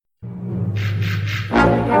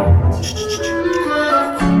Hello,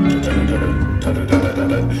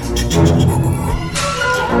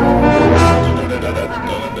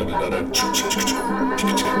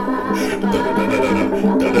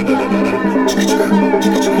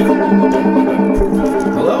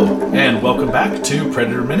 and welcome back to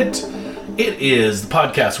Predator Minute. It is the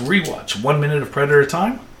podcast where we watch 1 minute of Predator at a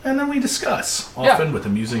time, and then we discuss, often with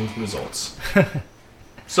amusing results.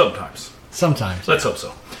 Sometimes. Let's hope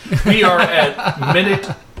so. We are at minute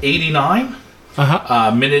 89.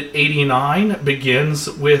 Minute 89 begins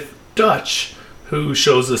with Dutch, who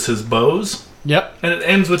shows us his bows. Yep. And it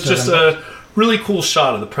ends with just a really cool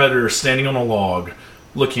shot of the Predator standing on a log,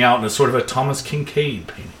 looking out in a sort of a Thomas Kincaid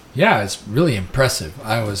painting. Yeah, it's really impressive.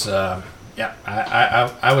 I was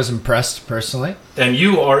impressed personally. And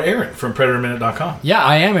you are Aaron from PredatorMinute.com. Yeah,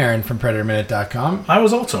 I am Aaron from PredatorMinute.com. I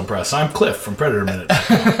was also impressed. I'm Cliff from Predator Minute.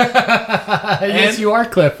 Yes, you are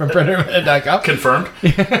Cliff from PredatorMinute.com. Confirmed.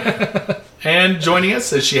 And joining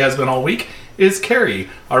us, as she has been all week, is Carrie,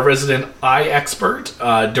 our resident eye expert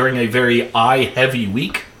during a very eye-heavy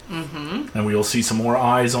week. Mm-hmm. And we will see some more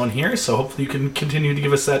eyes on here, so hopefully you can continue to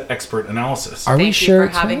give us that expert analysis. Are we sure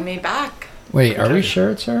Thank you for having me back. Wait, are we sure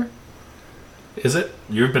it's her? Is it?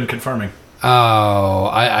 You've been confirming. Oh,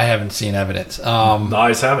 I haven't seen evidence. The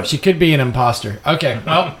eyes have it. She could be an imposter. Okay,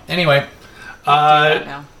 well, anyway. So,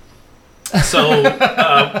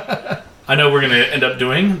 I know we're going to end up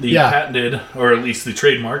doing the patented, or at least the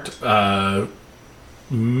trademarked,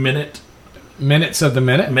 Minutes of the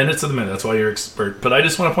minute? Minutes of the minute. That's why you're expert. But I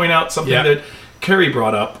just want to point out something that Carrie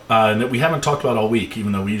brought up and that we haven't talked about all week,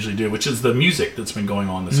 even though we usually do, which is the music that's been going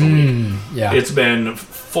on this whole week. Yeah. It's been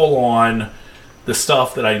full on the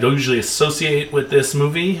stuff that I usually associate with this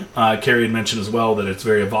movie. Carrie had mentioned as well that it's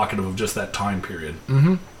very evocative of just that time period.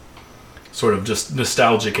 Mm-hmm. Sort of just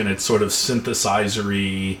nostalgic, and it's sort of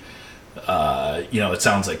synthesizer-y. It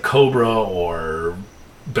sounds like Cobra or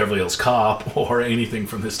Beverly Hills Cop or anything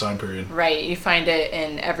from this time period. Right, you find it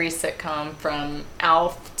in every sitcom from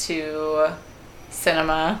Alf to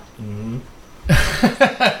Cinema. Mm-hmm.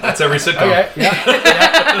 That's every sitcom. Okay, yeah.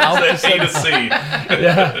 That's A to C.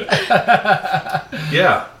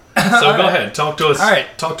 Yeah. So go ahead. Talk to us. All right.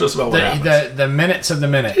 Talk to us about what happens. The minutes of the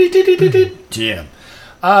minute. Jim.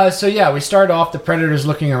 We start off, the Predator's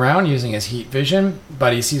looking around using his heat vision,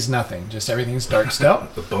 but he sees nothing. Just everything's dark still.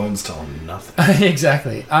 The bones tell him nothing.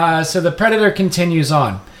 Exactly. So the Predator continues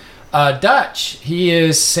on. Dutch, he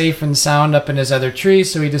is safe and sound up in his other tree,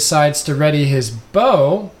 so he decides to ready his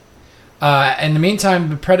bow. In the meantime,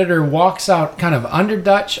 the Predator walks out kind of under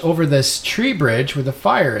Dutch over this tree bridge where the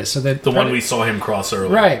fire is. So that one we saw him cross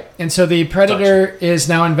earlier. Right. And so the Predator is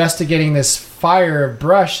now investigating this fire of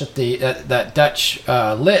brush that Dutch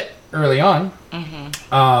lit early on.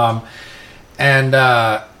 Mm-hmm.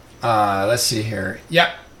 Let's see here.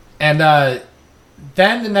 Yep. And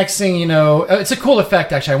then the next thing you know, it's a cool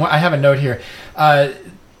effect, actually. I have a note here.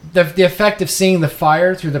 The effect of seeing the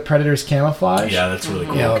fire through the Predator's camouflage. Yeah, that's really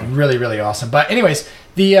cool. Really, really awesome. But anyways,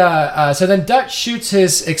 so then Dutch shoots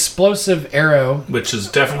his explosive arrow. Which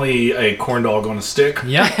is definitely a corn dog on a stick.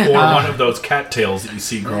 Yeah. Or one of those cattails that you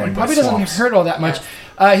see growing by swamps. Probably doesn't hurt all that much.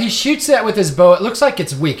 He shoots that with his bow. It looks like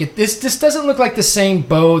it's weak. This doesn't look like the same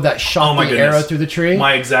bow that shot the arrow through the tree.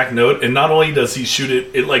 My exact note. And not only does he shoot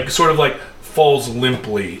it, it sort of falls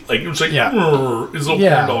limply, it's like his little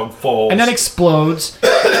corn dog falls and then explodes,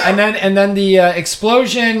 and then the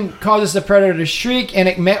explosion causes the Predator to shriek, and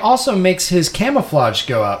it also makes his camouflage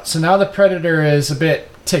go out. So now the Predator is a bit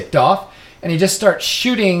ticked off, and he just starts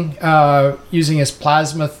shooting using his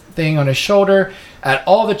plasma thing on his shoulder at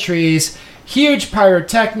all the trees. Huge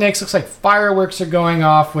pyrotechnics. Looks like fireworks are going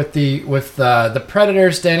off with the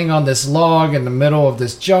Predator standing on this log in the middle of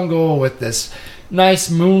this jungle with this nice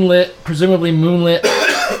presumably moonlit,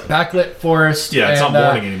 backlit forest. Yeah, it's not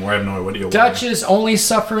morning anymore. I have no idea. Dutch is only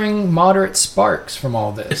suffering moderate sparks from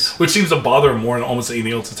all this. Which seems to bother him more than almost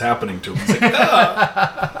anything else that's happening to him. It's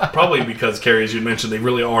like, probably because, Carrie, as you mentioned, they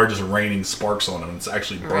really are just raining sparks on him. It's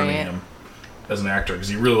actually burning him as an actor because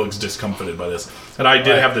he really looks discomfited by this. And I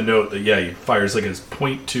did have the note that, he fires his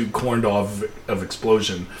 .2 corn dog of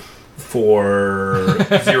explosion for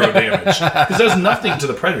 0 damage. Because there's nothing to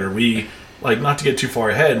the Predator. Not to get too far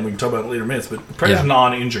ahead, and we can talk about it later minutes, but the Predator's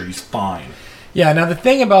non-injured. He's fine. Yeah, now the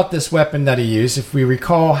thing about this weapon that he used, if we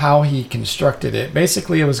recall how he constructed it,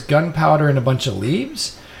 basically it was gunpowder and a bunch of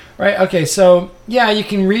leaves, right? Okay, so, you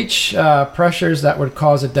can reach pressures that would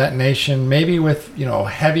cause a detonation, maybe with,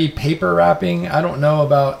 heavy paper wrapping. I don't know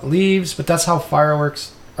about leaves, but that's how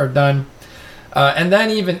fireworks are done. And then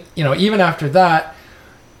even after that,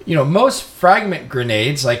 most fragment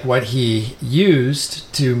grenades, like what he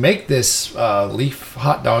used to make this leaf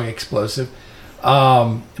hot dog explosive,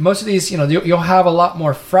 most of these, you'll have a lot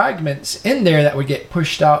more fragments in there that would get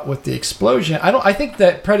pushed out with the explosion. I think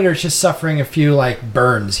that Predator's just suffering a few like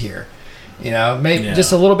burns here. Maybe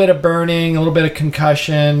just a little bit of burning, a little bit of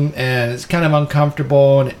concussion, and it's kind of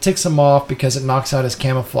uncomfortable, and it ticks him off because it knocks out his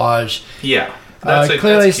camouflage. Yeah.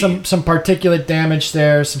 Clearly some particulate damage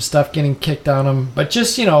there, some stuff getting kicked on him, but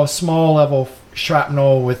just, small level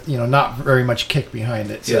shrapnel with, not very much kick behind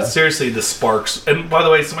it. So. Yeah, seriously, the sparks. And by the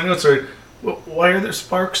way, so my notes are, why are there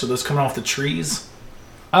sparks? Are those coming off the trees?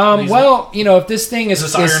 If this thing is...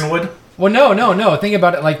 Is this ironwood? Well, no. Think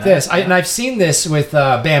about it like this. And I've seen this with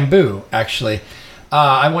bamboo, actually.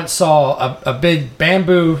 I once saw a big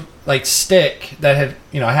bamboo like stick that had,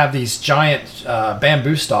 have these giant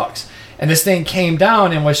bamboo stalks. And this thing came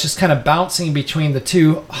down and was just kind of bouncing between the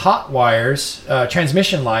two hot wires,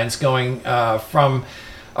 transmission lines going going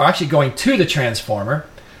to the transformer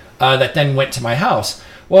that then went to my house.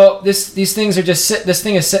 Well, these things are this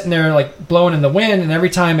thing is sitting there like blowing in the wind, and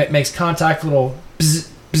every time it makes contact, little bzz,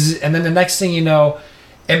 bzz, and then the next thing you know,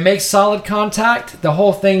 it makes solid contact. The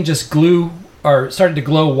whole thing just started to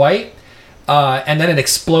glow white, and then it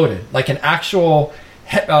exploded like an actual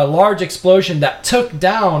large explosion that took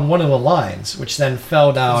down one of the lines, which then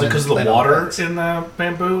fell down. Is it because of the water in the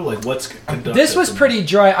bamboo? Like what's conducted? This was pretty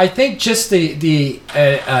dry. I think just the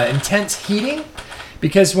intense heating,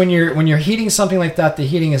 because when you're heating something like that, the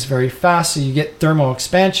heating is very fast, so you get thermal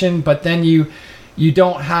expansion, but then you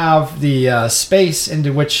don't have the space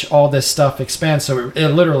into which all this stuff expands, so it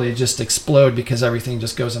literally just explode because everything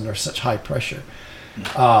just goes under such high pressure.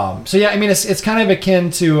 It's kind of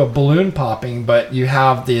akin to a balloon popping, but you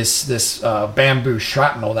have this bamboo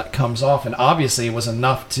shrapnel that comes off, and obviously it was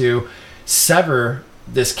enough to sever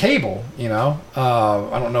this cable. I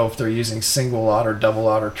don't know if they're using single aught or double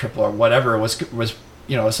aught or triple or whatever. It was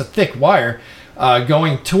it's a thick wire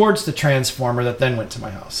going towards the transformer that then went to my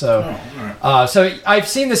house. So, so I've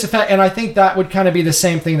seen this effect, and I think that would kind of be the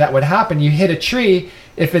same thing that would happen. You hit a tree,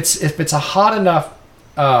 if it's a hot enough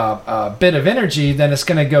bit of energy, then it's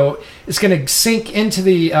going to sink into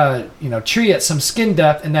the tree at some skin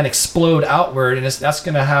depth and then explode outward, and that's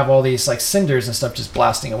going to have all these like cinders and stuff just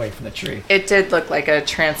blasting away from the tree. It did look like a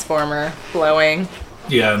transformer blowing.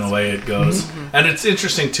 Yeah, in the way it goes. And it's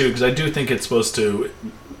interesting too, because I think it's supposed to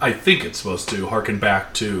harken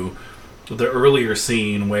back to the earlier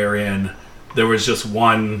scene wherein there was just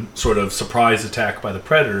one sort of surprise attack by the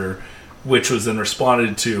Predator, which was then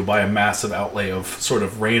responded to by a massive outlay of sort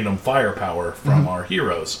of random firepower from our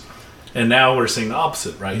heroes. And now we're seeing the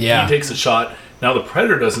opposite, right? Yeah. He takes a shot, now the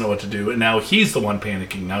Predator doesn't know what to do, and now he's the one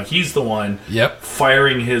panicking. Now he's the one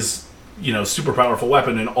firing his, super powerful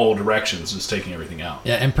weapon in all directions, just taking everything out.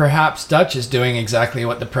 Yeah, and perhaps Dutch is doing exactly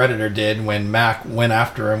what the Predator did when Mac went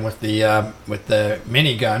after him with the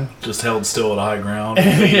minigun. Just held still at high ground.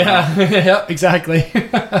 Yep, exactly.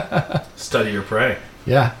 Study your prey.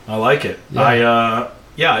 Yeah. I like it. Yeah.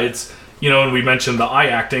 It's, and we mentioned the eye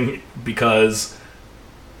acting because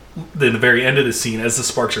in the very end of the scene, as the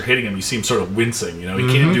sparks are hitting him, you see him sort of wincing. He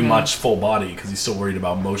can't do much full body because he's still worried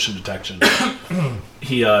about motion detection.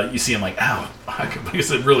 You see him like, ow,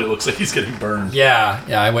 because it really looks like he's getting burned. Yeah,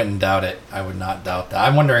 I wouldn't doubt it. I would not doubt that.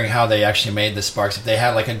 I'm wondering how they actually made the sparks. If they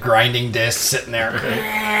had like a grinding disc sitting there.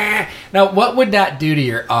 Right. Now, what would that do to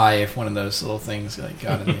your eye if one of those little things like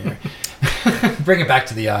got in there? Bring it back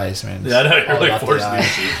to the eyes, man. Yeah, I know, you're like forcing the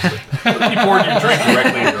issues. You poured your drink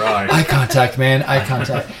directly in your eye. Eye contact, man. Eye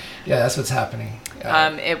contact. Yeah, that's what's happening.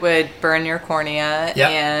 It would burn your cornea,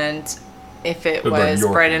 and if it was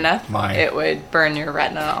bright enough, it would burn your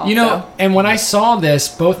retina also. And when I saw this,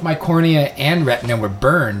 both my cornea and retina were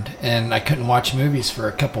burned, and I couldn't watch movies for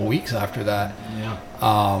a couple weeks after that. Yeah.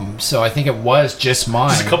 So I think it was just mine.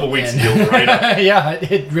 Just a couple weeks healed right up. Yeah,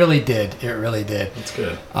 it really did. It really did. That's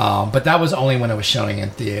good. But that was only when it was showing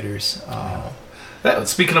in theaters.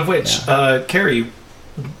 Speaking of which, Carrie,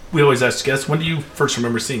 we always ask guests, when do you first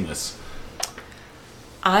remember seeing this?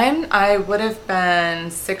 I would have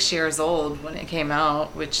been 6 years old when it came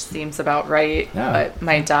out, which seems about right. Yeah. But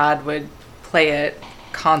my dad would play it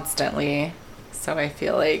constantly, so I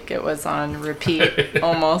feel like it was on repeat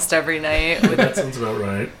almost every night. That sounds about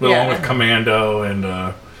right. Along with Commando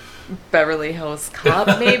and Beverly Hills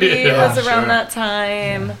Cop maybe was around that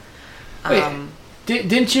time. Wait,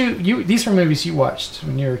 didn't you? These were movies you watched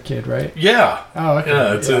when you were a kid, right? Yeah. Oh, okay.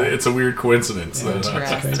 Yeah, it's a weird coincidence.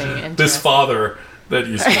 Interesting. This father that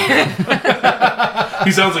you speak of.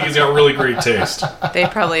 He sounds like he's got really great taste. They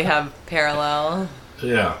probably have parallel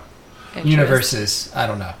universes. I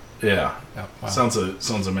don't know. Yeah. Oh, wow. Sounds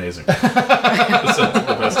amazing. Sounds like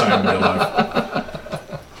the best time of my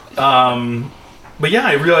life. But yeah,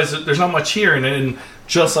 I realized that there's not much here, and then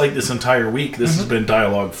just like this entire week, this has been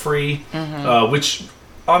dialogue free, which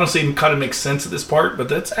honestly kind of makes sense at this part. But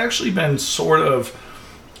that's actually been sort of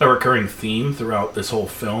a recurring theme throughout this whole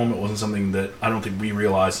film. It wasn't something that I don't think we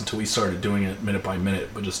realized until we started doing it minute by minute,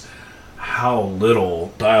 but just how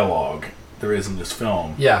little dialogue there is in this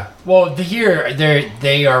film. Yeah. Well,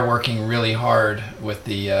 they are working really hard with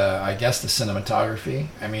the I guess the cinematography.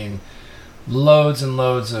 I mean, loads and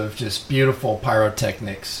loads of just beautiful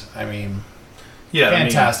pyrotechnics. I mean, Yeah,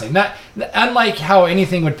 fantastic. Not unlike how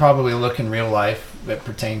anything would probably look in real life that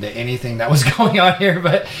pertained to anything that was going on here.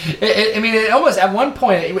 But it almost at one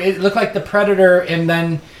point it looked like the Predator, and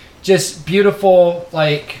then just beautiful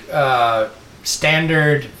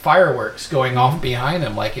standard fireworks going off behind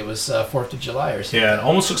him, like it was 4th of July or something. Yeah, it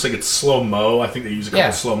almost looks like it's slow-mo. I think they use a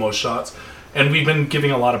couple slow-mo shots. And we've been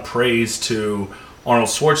giving a lot of praise to Arnold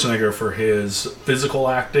Schwarzenegger for his physical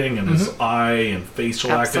acting and his eye and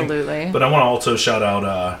facial acting. Absolutely. But I want to also shout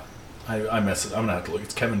out, I mess it. I'm going to have to look.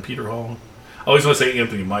 It's Kevin Peter Hall. I always want to say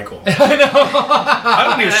Anthony Michael. I know. I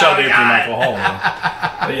don't need to shout Anthony Michael Hall.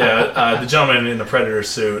 But yeah, the gentleman in the Predator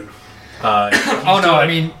suit. I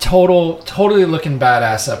mean, totally looking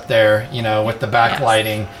badass up there, with the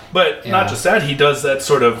backlighting. But not just that, he does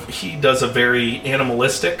a very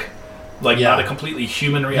animalistic, not a completely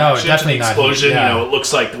human reaction to the explosion. It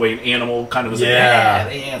looks like the way an animal kind of was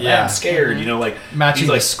I'm scared, matching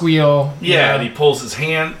the squeal. Yeah, and he pulls his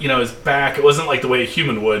hand, his back. It wasn't like the way a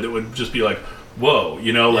human would. It would just be like, whoa,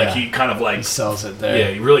 he kind of he sells it there.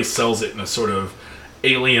 Yeah, he really sells it in a sort of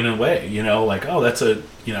alien way, that's a,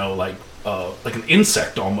 like an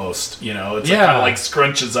insect almost, it's kind of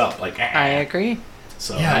scrunches up, I agree.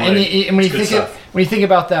 So and when you think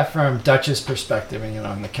about that from Dutch's perspective,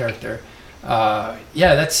 and the character,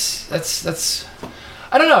 that's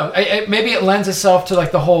I don't know. Maybe it lends itself to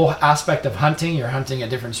the whole aspect of hunting. You're hunting a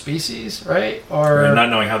different species, right? Or not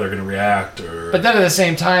knowing how they're going to react, But then at the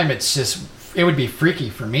same time, it would be freaky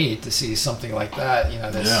for me to see something like that.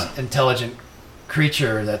 This intelligent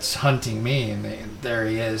creature that's hunting me, and there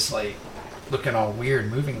he is, looking all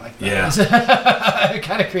weird, moving like that. Yeah. It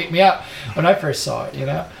kind of creeped me out when I first saw it,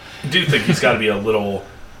 I do think he's got to be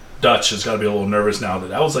Dutch has got to be a little nervous now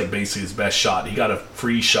that was basically his best shot. He got a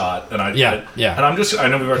free shot, and and I'm just, I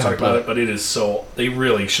know we've already talked about it, but it is they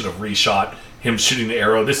really should have reshot him shooting the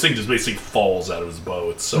arrow. This thing just basically falls out of his bow.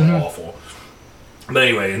 It's so awful. But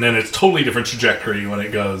anyway, and then it's totally different trajectory when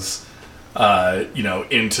it goes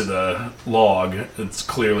into the log. It's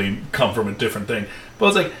clearly come from a different thing.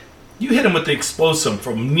 But it's you hit him with the explosive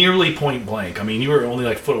from nearly point blank. I mean, you were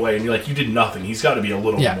only a foot away, and you did nothing. He's got to be a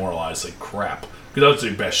little demoralized. Crap. Because that was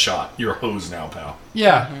your best shot. You're hosed now, pal.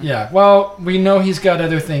 Yeah. Well, we know he's got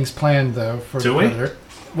other things planned, though, for the Predator.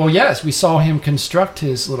 Well, yes. We saw him construct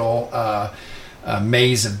his little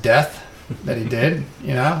maze of death that he did,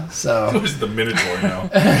 so... It was the Minotaur now.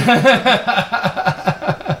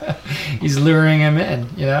 He's luring him in,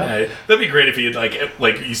 Yeah, that'd be great if he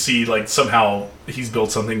had, you see, somehow he's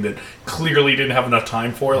built something that clearly didn't have enough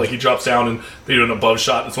time for. He drops down and they do an above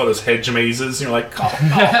shot. It's one of those hedge mazes, and you're like, oh.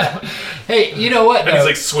 Hey, you know what? And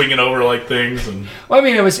he's, swinging over, things. And well, I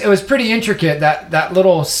mean, it was pretty intricate, that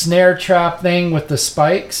little snare trap thing with the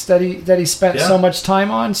spikes that he spent so much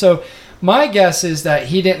time on. So my guess is that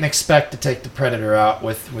he didn't expect to take the Predator out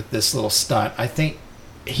with this little stunt. I think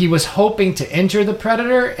he was hoping to injure the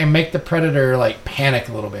Predator and make the Predator panic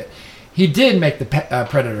a little bit. He did make the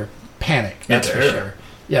Predator panic. That's for sure.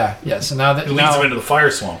 Yeah. So now that it leads him into the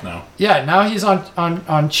fire swamp now. Yeah. Now he's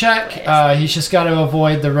on check. He's just got to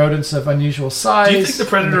avoid the rodents of unusual size. Do you think the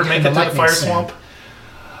Predator make it to the fire swamp?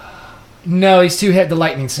 No, he's too the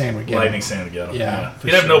lightning sand would get him. Lightning sand would get him. Yeah.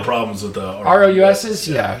 He'd have no problems with the ROUSs.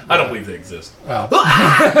 Yeah. I don't believe they exist. Well. You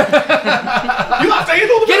have to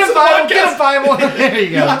handle the rest of the podcast. Get him, Final. There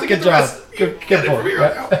you go. You have to Good get job. Good point.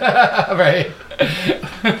 Right.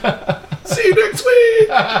 See you next week.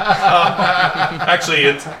 Actually,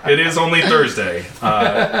 it is only Thursday.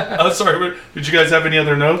 Sorry. Did you guys have any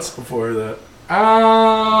other notes before that?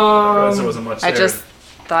 There wasn't much there. I just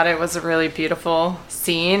thought it was a really beautiful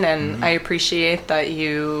scene, and I appreciate that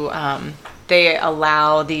they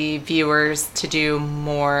allow the viewers to do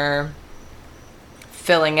more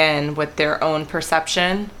filling in with their own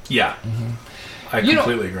perception. Yeah. I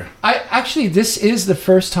completely agree. This is the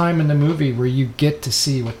first time in the movie where you get to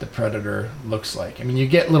see what the Predator looks like. I mean, you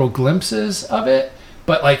get little glimpses of it,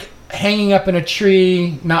 but hanging up in a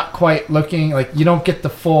tree, not quite looking, you don't get the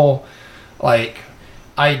full,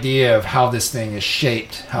 idea of how this thing is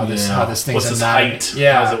shaped, how this thing's what's its anatomy. height?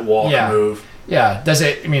 Yeah, How does it walk and move? Yeah. Does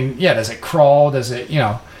it? I mean, yeah. Does it crawl? Does it?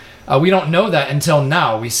 We don't know that until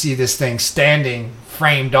now. We see this thing standing,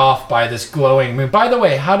 framed off by this glowing moon. By the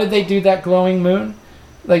way, how did they do that glowing moon?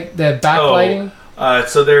 Like the backlighting?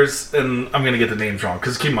 So there's, and I'm going to get the names wrong,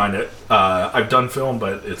 because keep in mind, I've done film,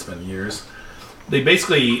 but it's been years. They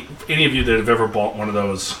basically, any of you that have ever bought one of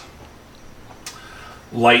those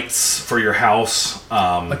lights for your house.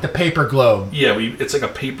 Like the paper globe. Yeah, it's like a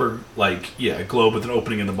paper, a globe with an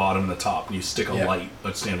opening in the bottom and the top, and you stick a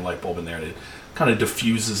standard light bulb in there, and it kind of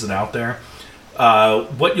diffuses it out there.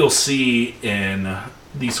 What you'll see in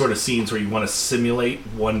these sort of scenes where you want to simulate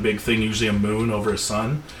one big thing, usually a moon over a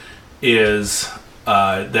sun, is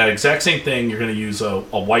that exact same thing. You're going to use a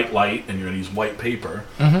white light, and you're going to use white paper,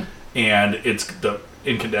 and it's the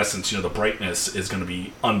incandescence. The brightness is going to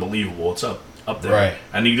be unbelievable. It's up there, right?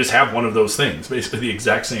 And you just have one of those things, basically the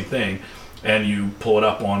exact same thing, and you pull it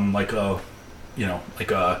up on like a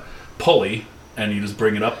pulley, and you just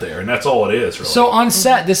bring it up there, and that's all it is, really. So on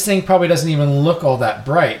set, this thing probably doesn't even look all that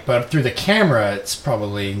bright, but through the camera, it's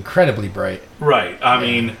probably incredibly bright. Right. I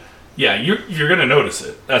mean, you're going to notice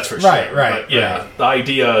it. That's for sure. Right. But the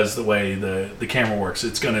idea is the way the camera works.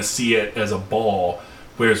 It's going to see it as a ball,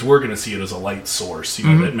 whereas we're going to see it as a light source.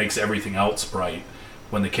 That makes everything else bright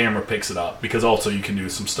when the camera picks it up. Because also you can do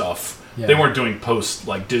some stuff. Yeah. They weren't doing post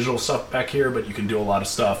digital stuff back here, but you can do a lot of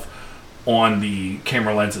stuff on the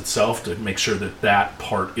camera lens itself to make sure that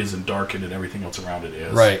part isn't darkened and everything else around it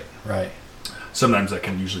is. Right. Sometimes that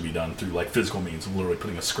can usually be done through physical means of literally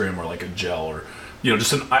putting a scrim or a gel or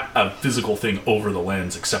just a physical thing over the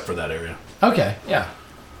lens except for that area. Okay. Yeah.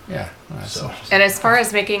 And as far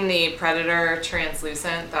as making the Predator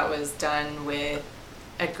translucent, that was done with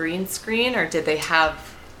a green screen, or did they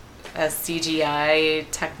have a CGI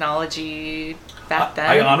technology back then?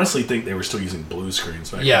 I honestly think they were still using blue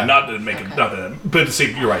screens back then. Not to make it, not that, but to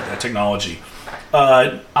say, you're right, that technology.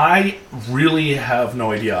 I really have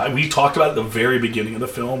no idea. We talked about it at the very beginning of the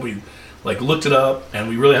film. We looked it up, and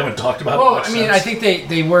we really haven't talked about it much since. I think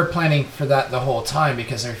they were planning for that the whole time,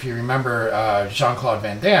 because if you remember Jean-Claude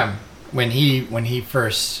Van Damme, when he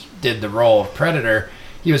first did the role of Predator,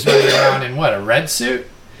 he was running around in a red suit?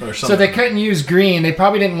 So they couldn't use green. They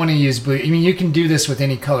probably didn't want to use blue. I mean, you can do this with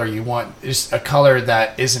any color you want. Just a color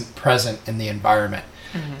that isn't present in the environment.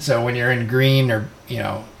 Mm-hmm. So when you're in green or,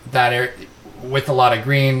 with a lot of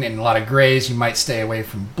green and a lot of grays, you might stay away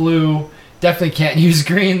from blue. Definitely can't use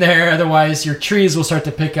green there. Otherwise, your trees will start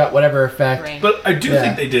to pick up whatever effect. Right. But I do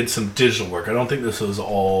think they did some digital work. I don't think this was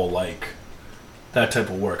all that type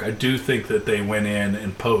of work. I do think that they went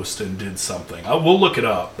in post and did something. We'll look it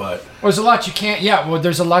up, but there's a lot you can't. Yeah, well,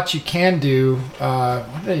 there's a lot you can do.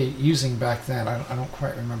 What were they using back then? I don't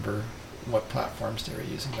quite remember what platforms they were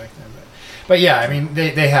using back then, but yeah, I mean,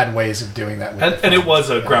 they had ways of doing that. And it was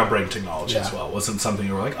a groundbreaking technology as well. It wasn't something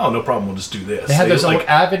you were like, oh, no problem, we'll just do this. They had those old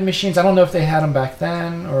Avid machines. I don't know if they had them back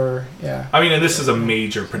then or I mean, and this is a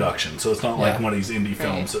major production, so it's not like one of these indie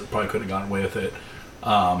films that probably couldn't have gotten away with it.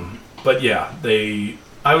 But yeah,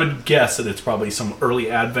 I would guess that it's probably some early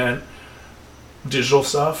advent digital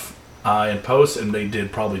stuff in post, and they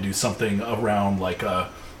did probably do something around a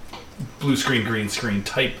blue screen, green screen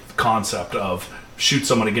type concept of shoot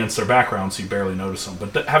someone against their background so you barely notice them.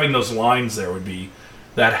 But having those lines there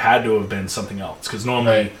that had to have been something else, because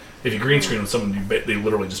normally if you green screen with someone, they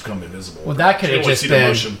literally just become invisible. Well, that could have just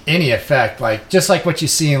been any effect, just like what you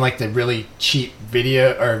see in the really cheap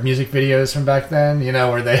video or music videos from back then,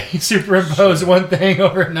 where they superimpose one thing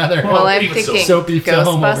over another. Well, I'm thinking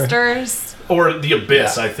Ghostbusters. Or The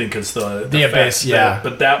Abyss, I think, is the Abyss,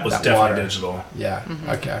 but that was definitely digital. Yeah,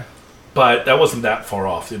 okay. But that wasn't that far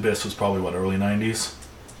off. The Abyss was probably, early 90s?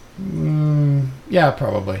 Yeah,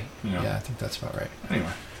 probably. Yeah, I think that's about right.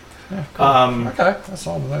 Anyway. Yeah, cool. Okay, that's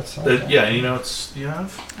all. Yeah, any notes you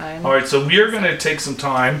have? All right, so we are going to take some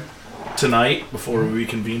time tonight before we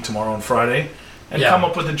reconvene tomorrow on Friday and come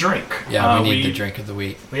up with a drink. Yeah, we need the drink of the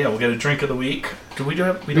week. Yeah, we'll get a drink of the week. Do we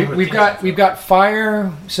do it? We've got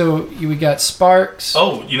fire. So we got Sparks.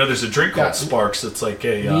 Oh, there's a drink called Sparks. That's like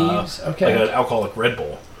a Leaves. Okay. Like an alcoholic Red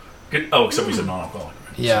Bull. Except we said non-alcoholic.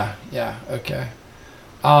 Yeah. Okay.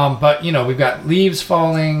 But we've got Leaves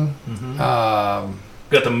Falling. Mm-hmm.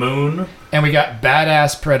 We got the moon, and we got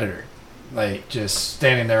Badass Predator, just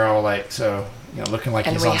standing there all looking like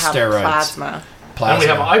he's on steroids. And we have plasma. And we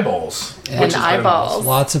have eyeballs. And eyeballs.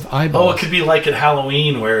 Lots of eyeballs. Oh, it could be like at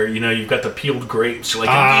Halloween where, you've got the peeled grapes. You're like,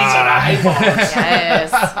 these are eyeballs.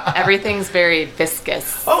 Yes. Everything's very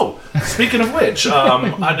viscous. Oh, speaking of which,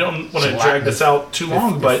 I don't want to drag this out too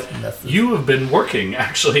long, but you have been working,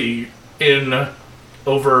 actually, in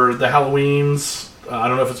over the Halloweens. I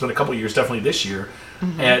don't know if it's been a couple years, definitely this year,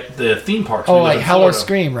 at the theme parks. Oh, We live like in Hello Florida.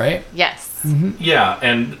 Scream, right? Yes. Yeah,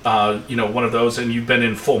 and one of those, and you've been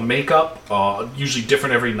in full makeup, usually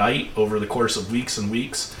different every night over the course of weeks and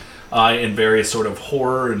weeks, in various sort of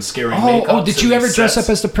horror and scary makeups. Oh, did you and ever dress sets.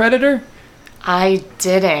 up as the Predator? I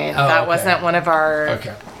didn't. Oh, that okay. wasn't one of our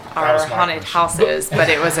Okay. That was my haunted question. houses, but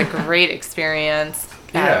it was a great experience.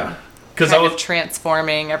 Yeah, because Kind I of was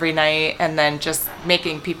transforming every night, and then just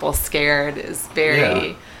making people scared is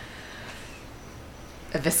very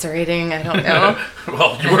eviscerating. I don't know.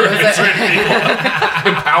 well, you were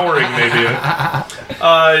empowering, maybe.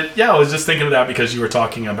 I was just thinking of that because you were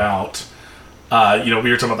talking about. We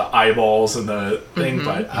were talking about the eyeballs and the thing,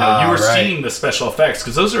 but you were right. seeing the special effects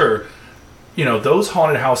because those are, those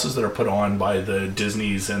haunted houses that are put on by the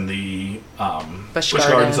Disneys and the Busch Busch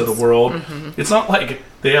Gardens of the Gardens. world. It's not like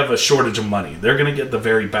they have a shortage of money. They're going to get the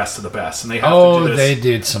very best of the best, and they have to Oh, do this. they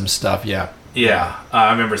did some stuff, yeah. Yeah,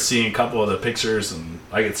 I remember seeing a couple of the pictures, and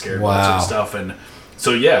I get scared about Wow. some stuff. And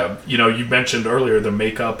so, you mentioned earlier the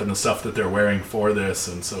makeup and the stuff that they're wearing for this,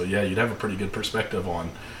 and so you'd have a pretty good perspective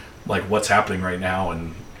on like what's happening right now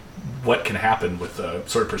and what can happen with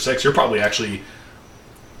Sword Per Six. You're probably actually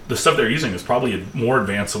the stuff they're using is probably more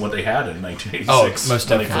advanced than what they had in 1986. Oh, most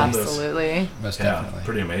when they definitely. filmed this. Absolutely. Most Yeah, definitely.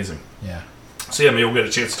 pretty amazing. Yeah. So maybe we'll get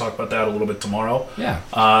a chance to talk about that a little bit tomorrow. Yeah.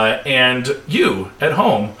 And you at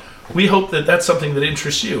home, we hope that that's something that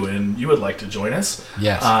interests you and you would like to join us.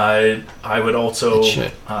 Yes. I would also It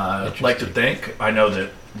should. like to thank, I know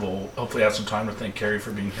that we'll hopefully have some time to thank Carrie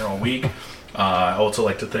for being here all week. I also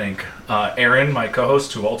like to thank Aaron, my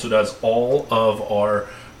co-host, who also does all of our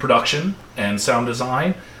production and sound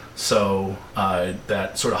design. So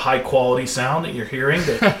that sort of high quality sound that you're hearing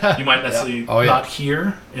that you might necessarily not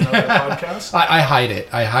hear in other podcasts. I hide it.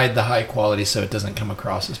 I hide the high quality so it doesn't come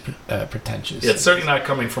across as pretentious. It's certainly not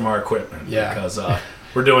coming from our equipment because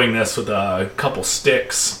we're doing this with a couple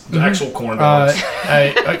sticks, actual corn dogs.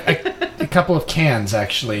 A couple of cans,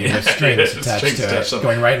 actually, with strings attached to it,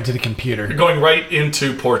 going right into the computer. You're going right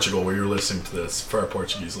into Portugal where you're listening to this for our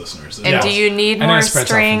Portuguese listeners. And do you need I know more it spreads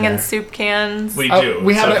off string from and there. soup cans? We do.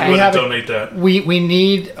 We have so it- if we you want have to it- donate that. We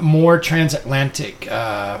need more transatlantic and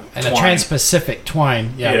a Twine. trans-Pacific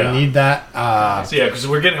twine. Yeah. We need that. So because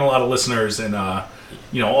we're getting a lot of listeners in,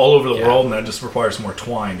 all over the world, and that just requires more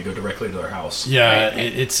twine to go directly to their house.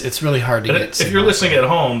 It's really hard to And get. if you're listening at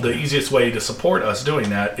home, the easiest way to support us doing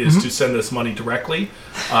that is to send us money directly.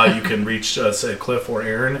 You can reach us at Cliff or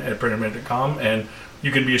Aaron at printerminute.com, and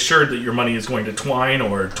you can be assured that your money is going to twine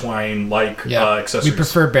or twine-like accessories. we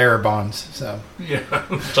prefer bearer bonds. So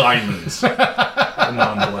Diamonds, the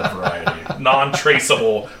non-blood variety,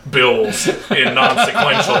 non-traceable bills in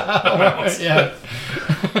non-sequential amounts.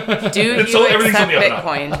 Do you so everything's on accept the up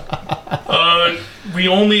and Bitcoin? We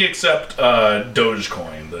only accept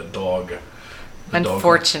Dogecoin, the dog.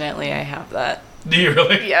 Unfortunately, I have that. Do you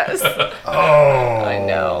really? Yes. Oh. I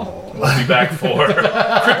know. We'll be back for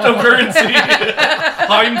cryptocurrency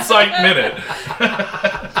hindsight minute.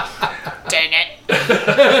 Dang it.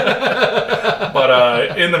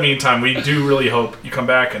 But in the meantime, we do really hope you come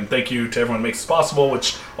back, and thank you to everyone who makes this possible,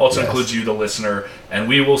 which also includes you, the listener. And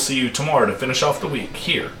we will see you tomorrow to finish off the week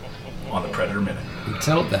here on the Predator Minute.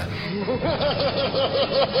 Until then.